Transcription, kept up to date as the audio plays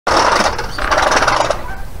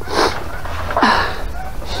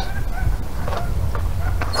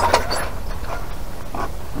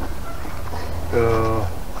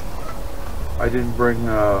didn't bring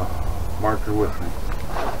a marker with me.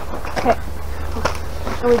 Okay.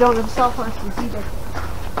 And we don't have sawhorses either.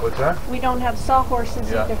 What's that? We don't have sawhorses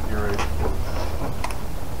either. Yeah, you're right.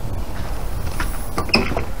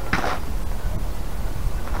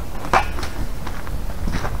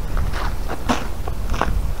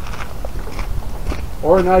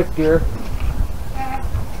 Or a knife, dear.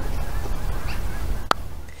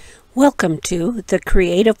 Welcome to the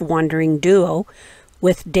Creative Wandering Duo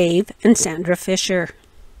with Dave and Sandra Fisher.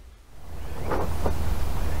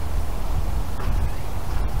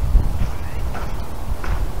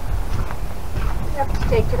 You have to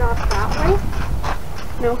take it off that way?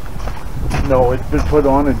 No, No, it's been put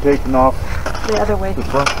on and taken off the other way. the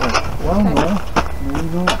front way. Well, Okay. no, maybe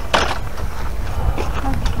not.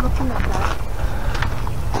 I'm looking at that.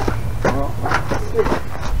 Well,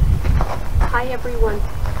 Hi everyone.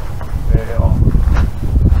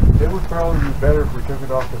 it would probably be better if we took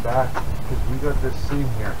it off the back, because we got this seam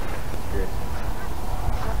here. Okay.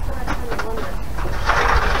 That's what I kind of wondered.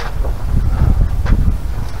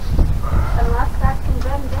 Unless that can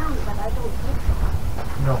bend down, but I don't think so.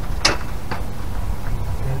 No.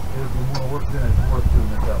 It'll be more work than it's worth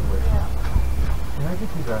doing it that way. Yeah. Can I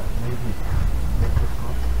get you that? Maybe make this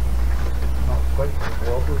not quite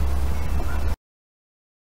wobbly.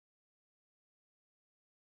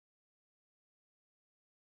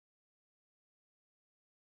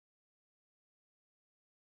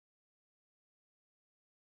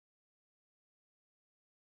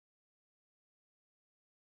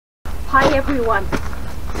 Hi everyone.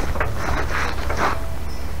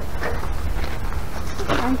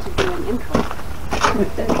 I'm trying to do an intro.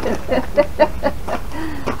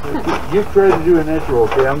 You try to do an intro,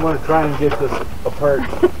 okay? I'm going to try and get this apart.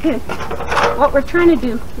 What we're trying to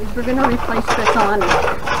do is we're going to replace this awning.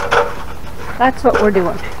 That's what we're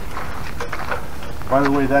doing. By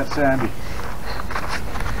the way, that's Sandy.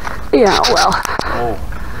 Yeah, well,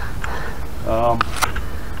 Oh.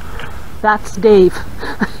 that's Dave.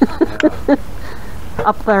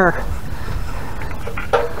 Up there.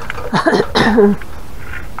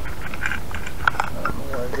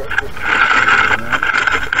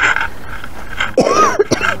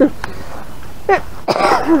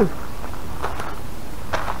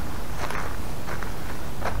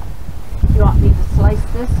 You want me to slice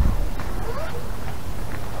this?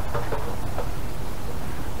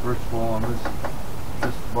 First of all, on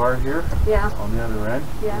this bar here, Yeah. on the other end,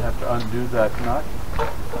 Yeah. you have to undo that nut.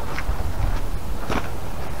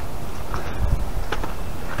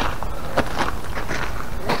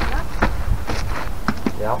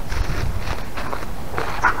 Yeah.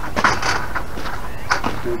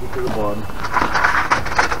 Take it to the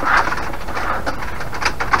bottom.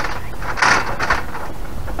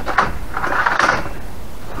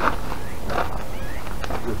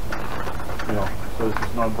 So this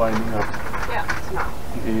is not binding up Yeah, it's not.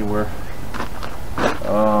 anywhere.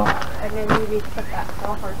 And then you need to put that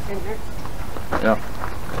sawhorse in there. Yeah.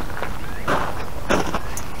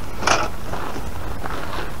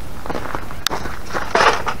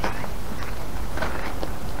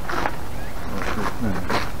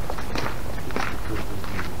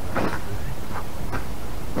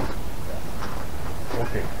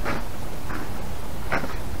 Okay.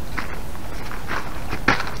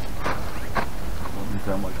 Don't need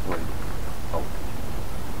that much blade. Oh.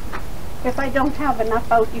 If I don't have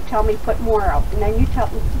enough out, you tell me put more out, and then you tell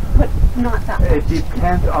me put not that much. It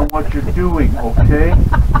depends on what you're doing, okay?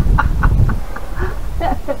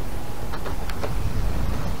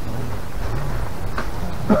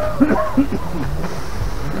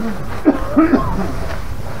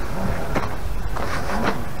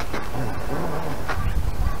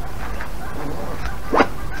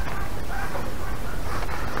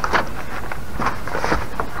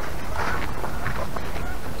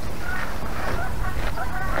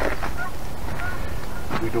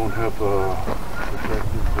 We don't have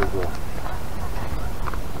protections for the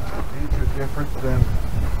these are different than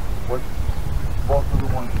what both of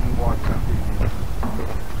the ones we watched on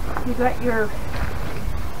TV. You got your,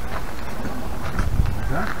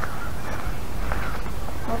 Huh?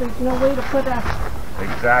 well, there's no way to put a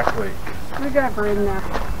Exactly. screwdriver in there.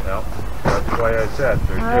 Well, that's why I said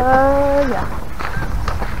they're different. Yeah.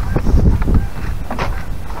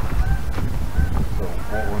 So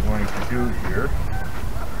what we're going to do here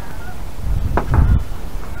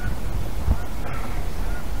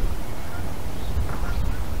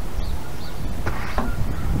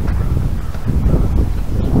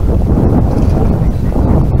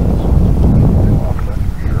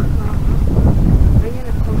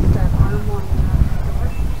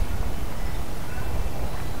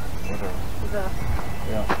The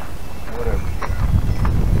Yeah, whatever.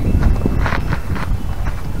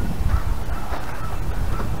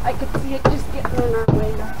 I could see it just getting in our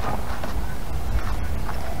way. That's all.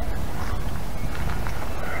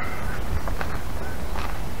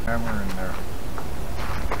 Hammer in there.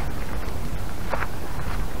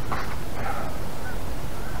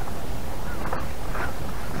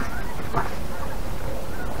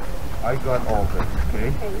 I got all this, okay?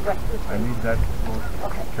 Okay, right. I need that.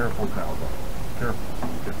 Okay. Careful now, though. Careful.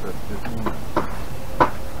 Get that just moving.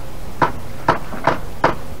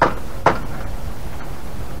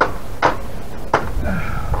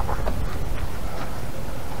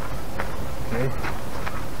 Okay.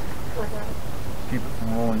 Keep it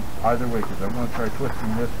from rolling either way, because I'm going to try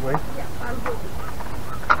twisting this way. Yeah, I'm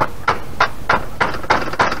holding.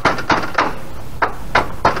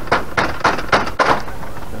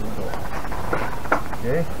 There we go.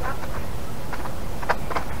 Okay?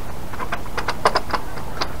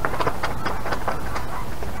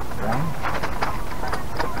 One.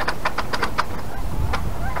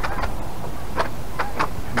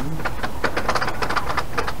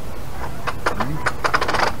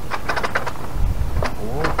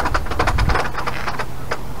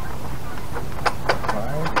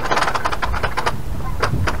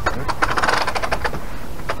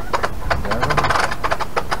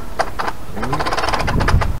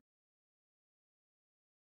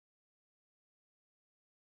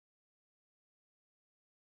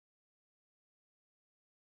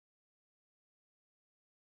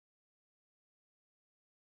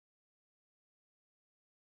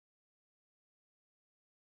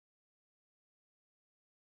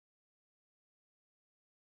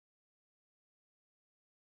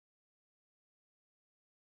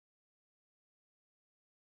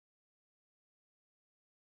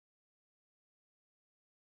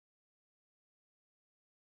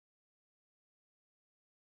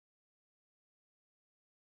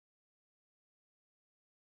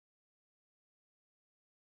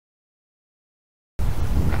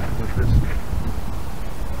 With this,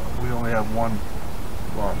 we only have one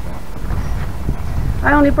block on.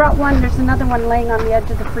 I only brought one. There's another one laying on the edge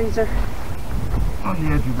of the freezer. On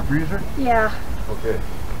the edge of the freezer? Yeah. Okay.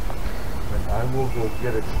 And I will go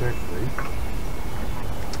get it quickly.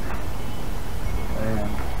 And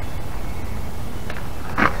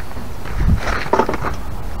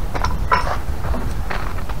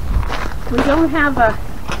We don't have a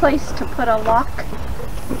place to put a lock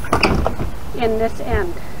in this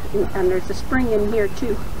end. And there's a spring in here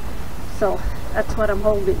too. So that's what I'm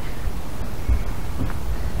holding.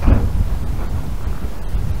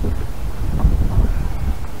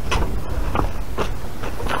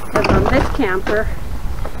 Because on this camper,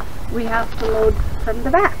 we have to load from the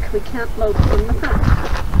back. We can't load from the front.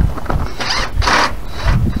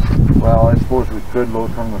 well, I suppose we could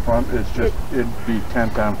load from the front. It's just it'd be 10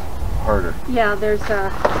 times harder. Yeah, there's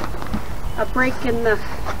a break in the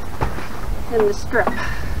strip.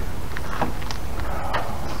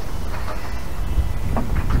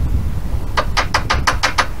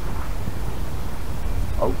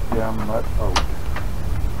 Out, damn nut, out.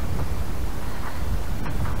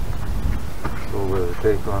 So we'll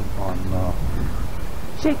take on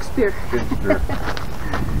Shakespeare. Shakespeare.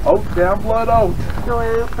 Out, damn blood, out.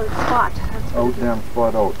 Going out for the spot. That's what Out, it is. damn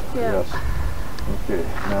spot, out. Yeah. Yes. Okay,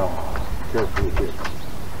 now, carefully here.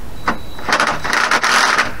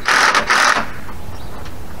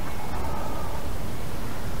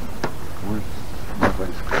 Where's my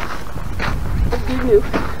bicycle? You knew.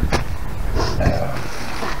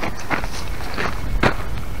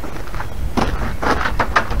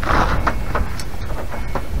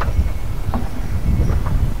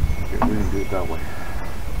 Okay, we didn't do it that way.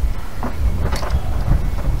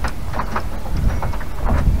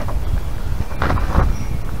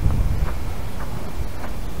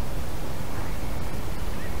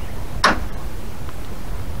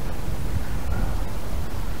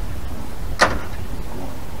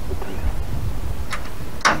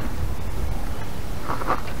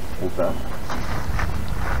 Hold that.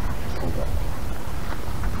 Hold that.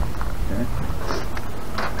 Okay.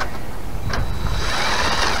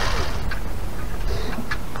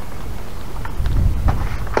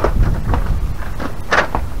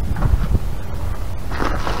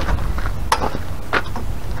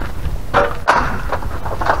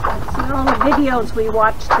 In all the videos we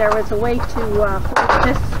watched, there was a way to hold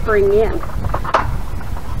this spring in.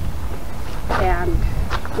 And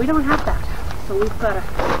we don't have that. So we've got to...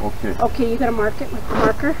 Okay. Okay, you got to mark it with the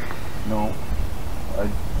marker? No.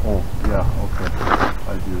 Oh, yeah, okay.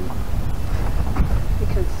 I do.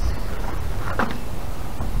 Because...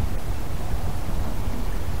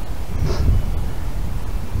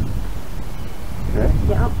 Okay.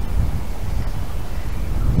 Yeah.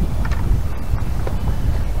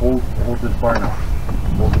 hold this bar now.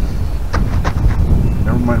 Hold it.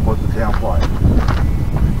 Never mind about the damn fly.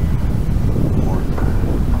 1,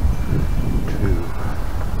 2,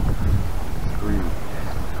 3,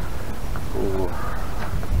 4,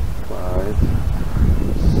 5,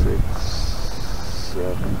 6,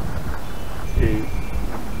 7, 8,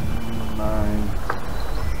 9,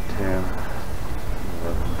 10,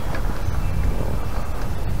 11, 12,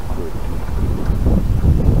 13.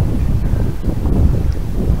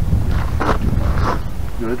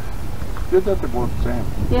 Good. Good that they're both the same.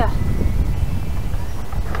 Yeah.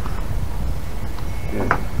 Okay.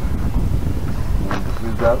 And just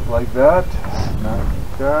leave that like that. Not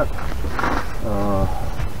like that.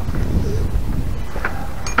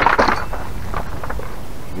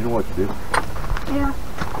 You know what to do? Yeah.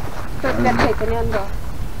 So I'm going to take an end off.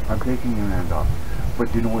 I'm taking an end off.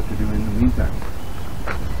 But you know what to do in the meantime?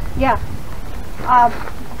 Yeah.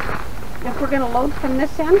 If we're going to load from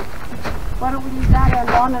this end, why don't we leave that end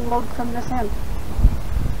on and load from this end?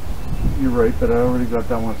 You're right, but I already got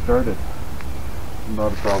that one started.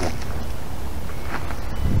 Not a problem.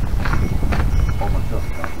 All my stuff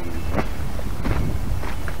is down.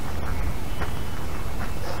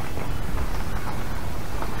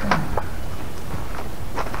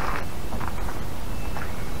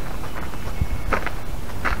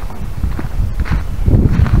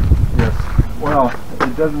 Yes. Well,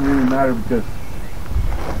 it doesn't really matter because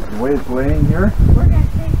the way it's laying here. We're going to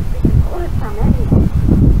take the load it from anyway.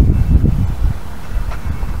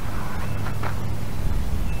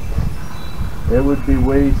 It would be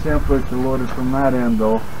way simpler to load it from that end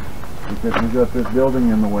though, because we got this building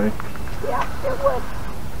in the way. Yeah, it would.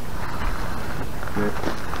 Okay.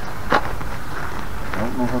 I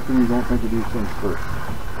don't know how come you don't think of these things first.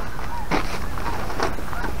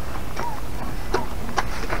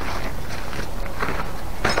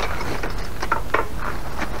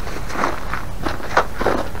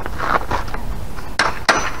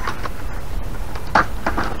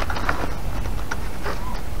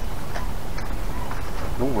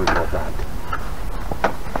 Don't worry about that.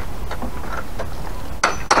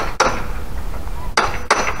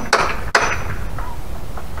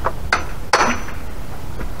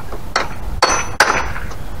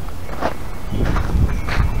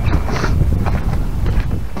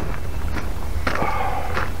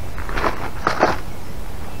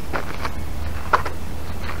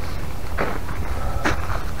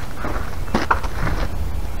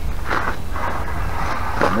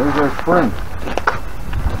 And there's our spring.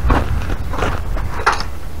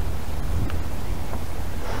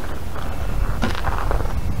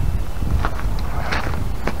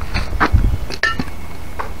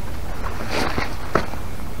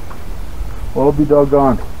 Well, I'll be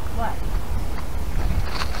doggone. What?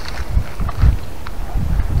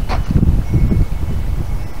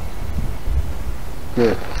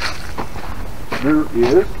 Okay. There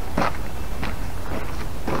is.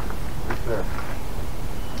 Right there.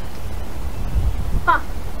 Huh.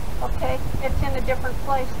 Okay. It's in a different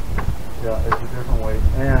place. Yeah, it's a different way.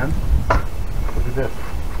 And look at this.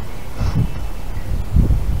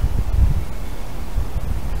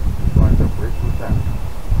 Lines up right with that.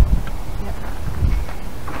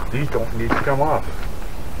 These don't need to come off.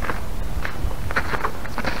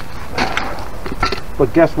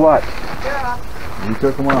 But guess what? Yeah. You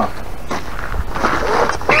took them off.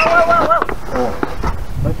 Whoa, whoa, whoa, whoa. Oh,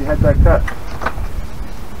 thought you had that cut.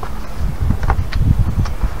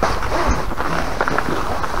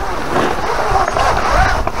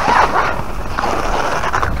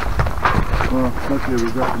 Well, luckily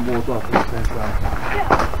we got them both off at the same time.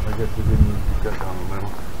 Yeah. I guess we didn't need to cut down the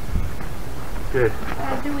middle. Okay.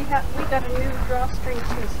 We got a new drawstring too,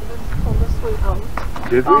 so let's pull this one out.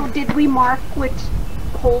 Did we? Oh, did we mark which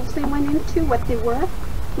holes they went into, what they were?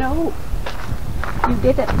 No. You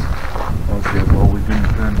didn't. Okay, well we didn't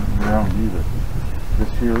turn it around either.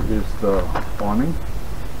 This here is the awning.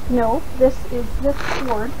 No, this is this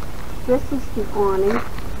board. This is the awning.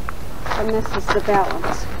 And this is the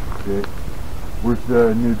balance. Okay. Where's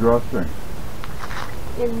the new drawstring?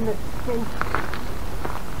 In the thing.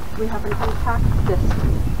 We haven't unpacked this.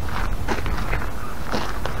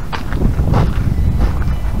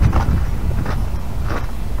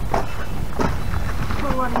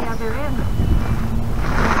 Pull on the other end.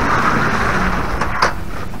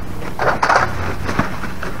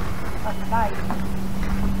 That's tight.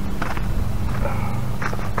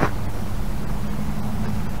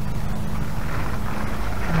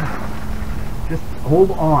 Just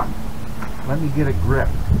hold on. Let me get a grip.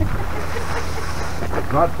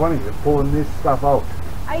 It's not funny, you're pulling this stuff out.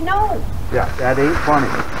 I know. Yeah, that ain't funny.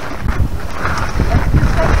 Let's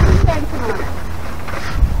just put some tension on it.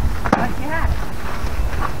 I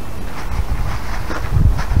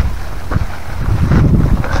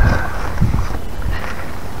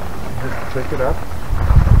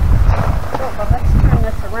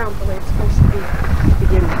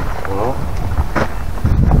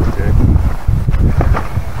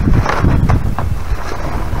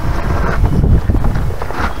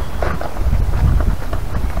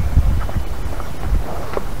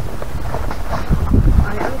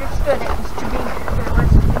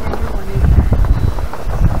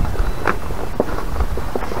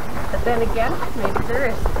then again, maybe there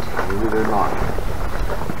isn't. Maybe they're not.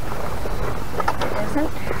 There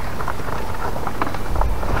isn't.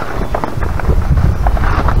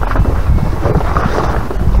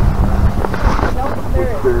 Nope, there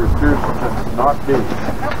isn't. There appears to not be.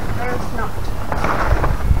 Nope, there's not.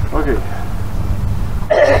 Okay.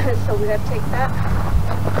 So we gotta take that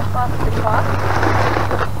off the top.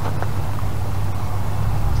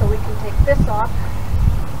 So we can take this off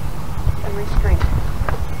and restrain it.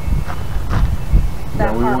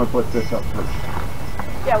 Yeah, we want to put this up first.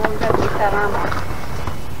 Yeah, well, we gotta take that arm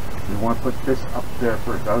off. We want to put this up there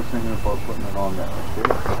first. I was thinking about putting it on there, okay?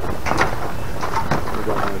 We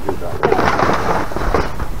don't want to do that.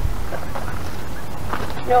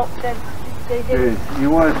 No, they didn't. Okay, you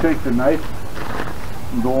want to take the knife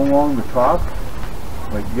and go along the top,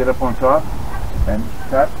 like get up on top and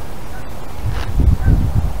cut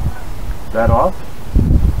that off,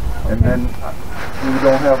 and then we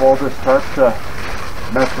don't have all this tarp to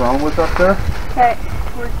mess around with up there. Okay,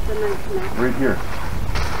 where's the knife now? Right here.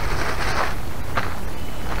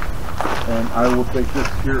 And I will take this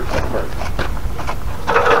here apart.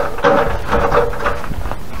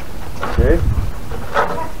 Okay?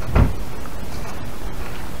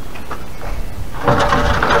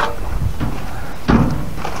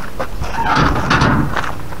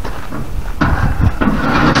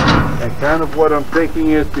 And kind of what I'm thinking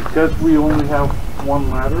is, because we only have one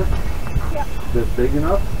ladder that's big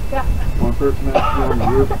enough, one person has to be on the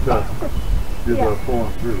roof to do the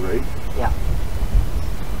pulling through, right? Yeah.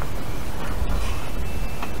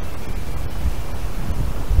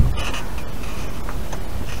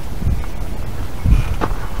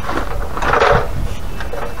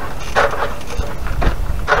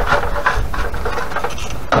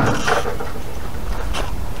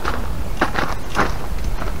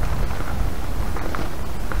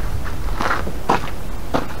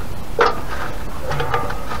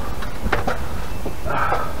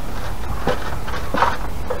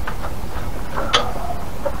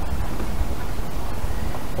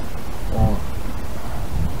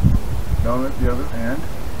 Down at the other end,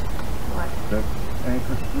 that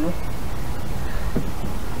anchors through.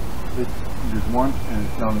 There's one, and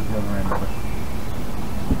it's down at the other end of it.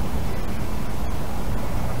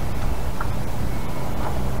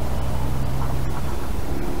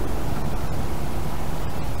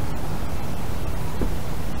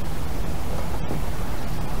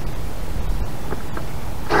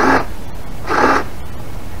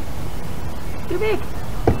 Too big.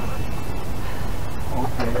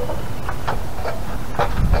 Okay.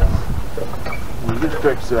 We'll just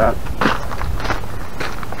fix that.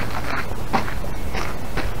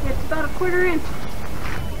 It's about a 1/4 inch.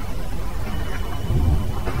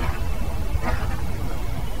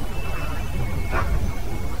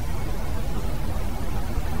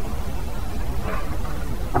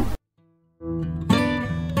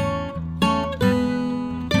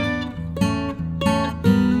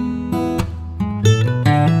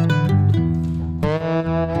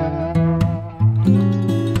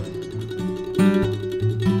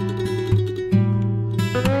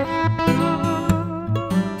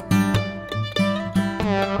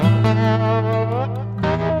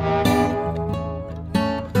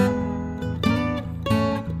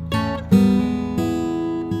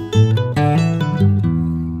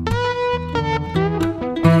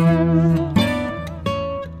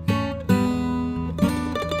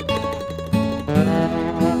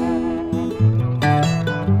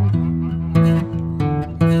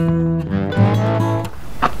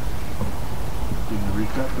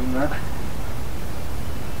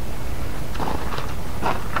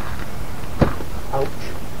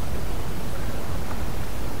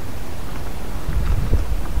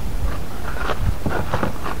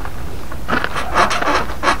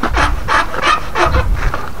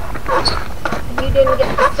 Didn't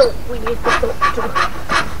get the soap, we use the soap too.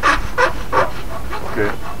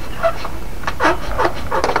 Okay.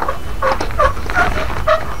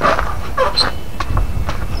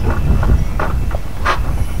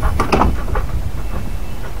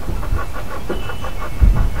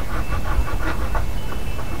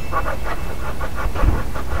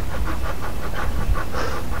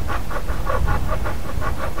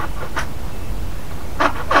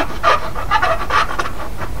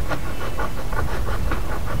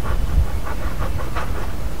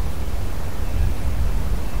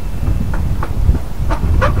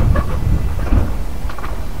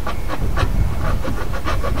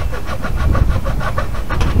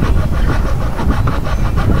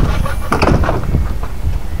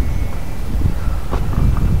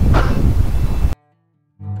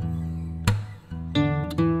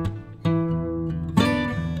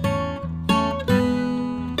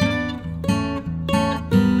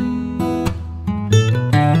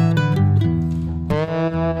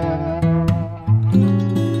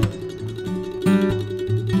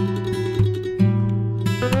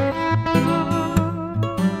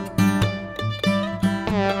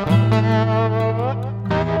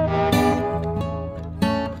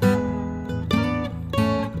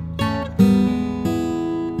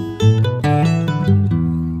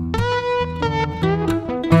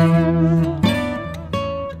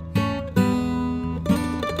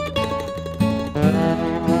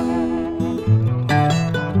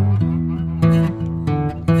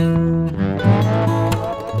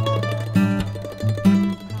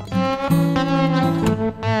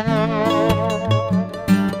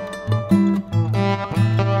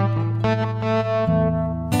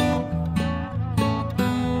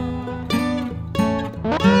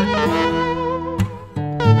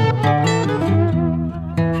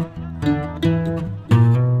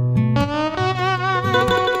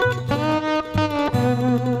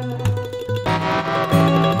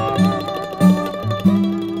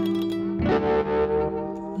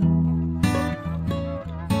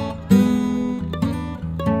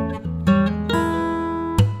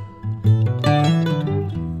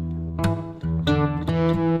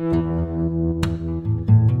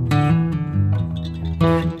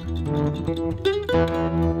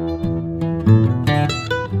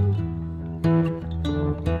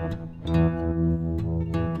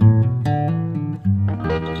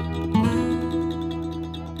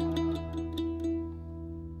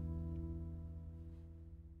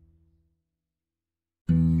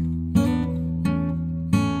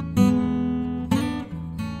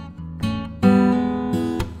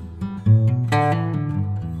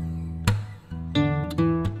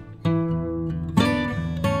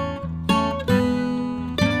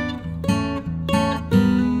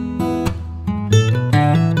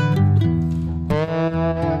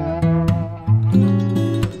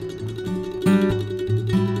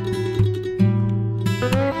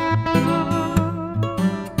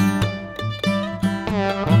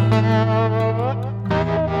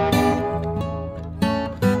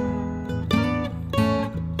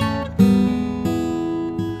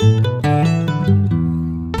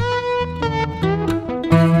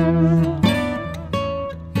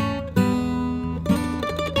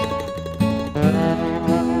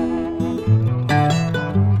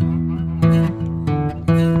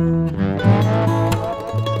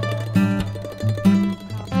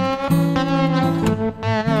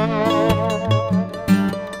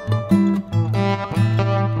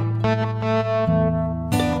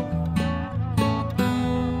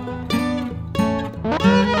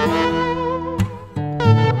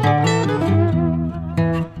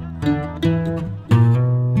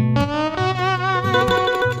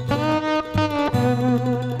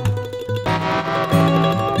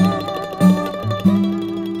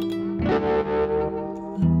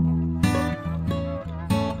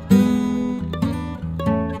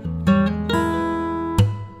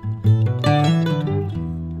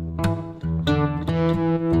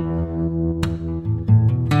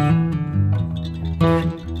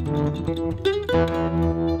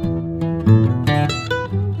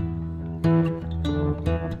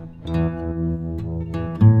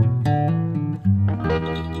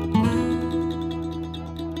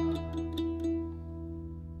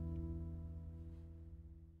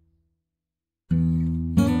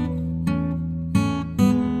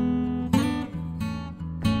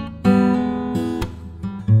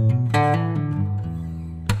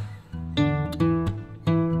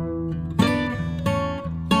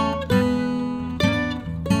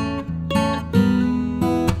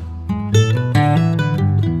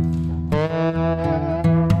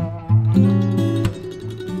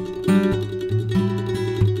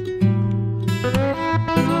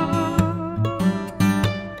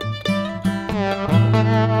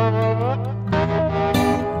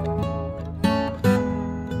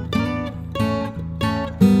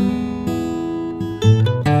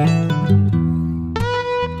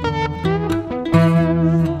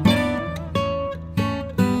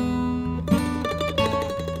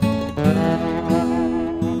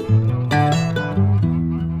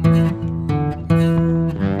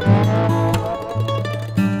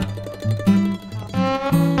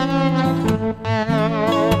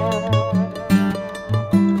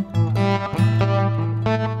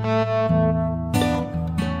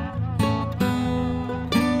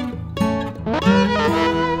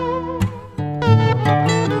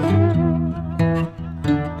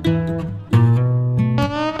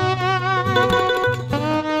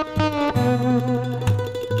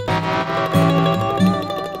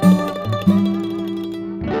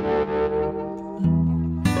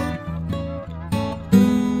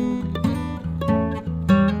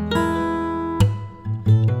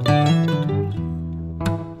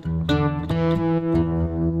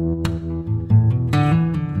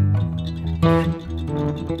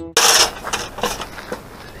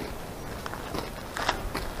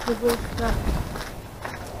 with the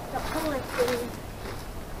pulling thing.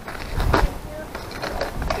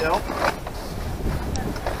 Yep.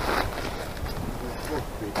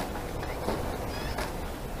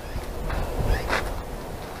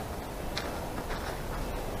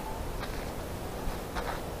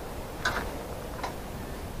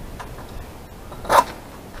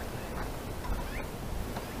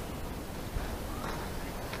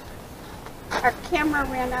 Our camera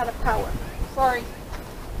ran out of power. Sorry.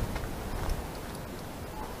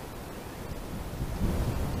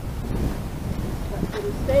 Let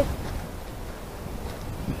it stay.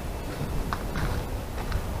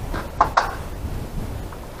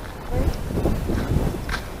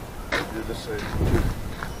 Do the same too.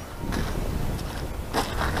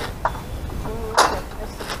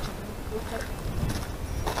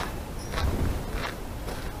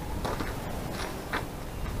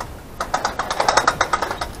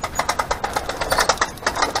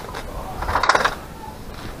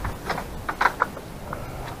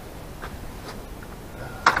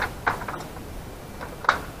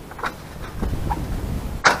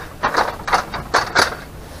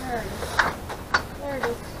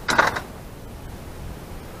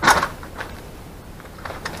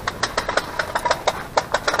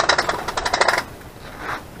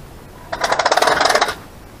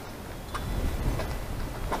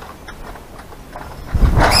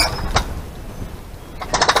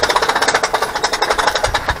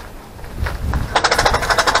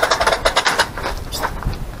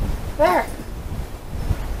 There.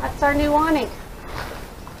 That's our new awning.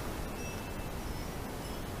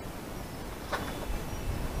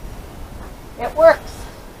 It works.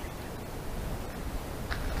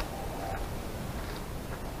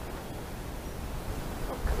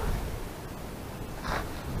 Oh, come on.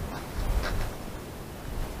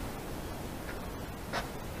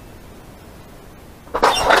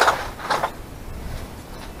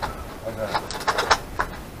 I got it.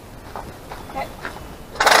 Okay.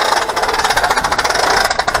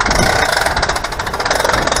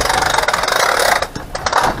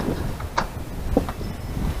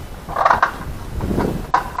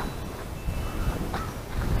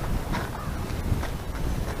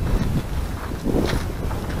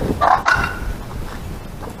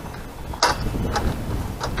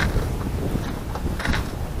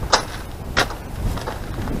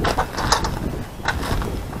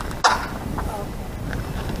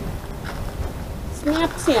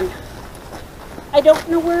 Snaps in. I don't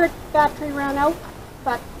know where its battery ran out,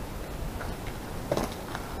 but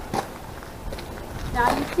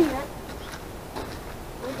now you see it.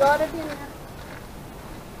 We got it in there.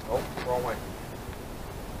 Oh, wrong way.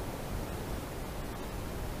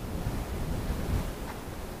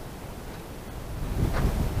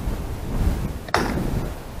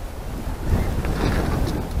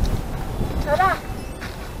 Ta-da!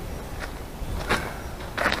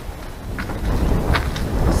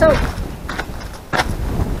 So,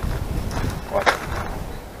 What?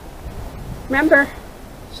 remember,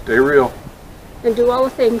 Stay real. and do all the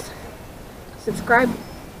things. Subscribe.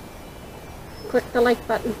 Click the like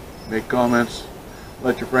button. Make comments.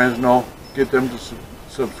 Let your friends know. Get them to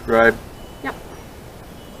subscribe. Yep.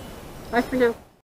 Bye for now.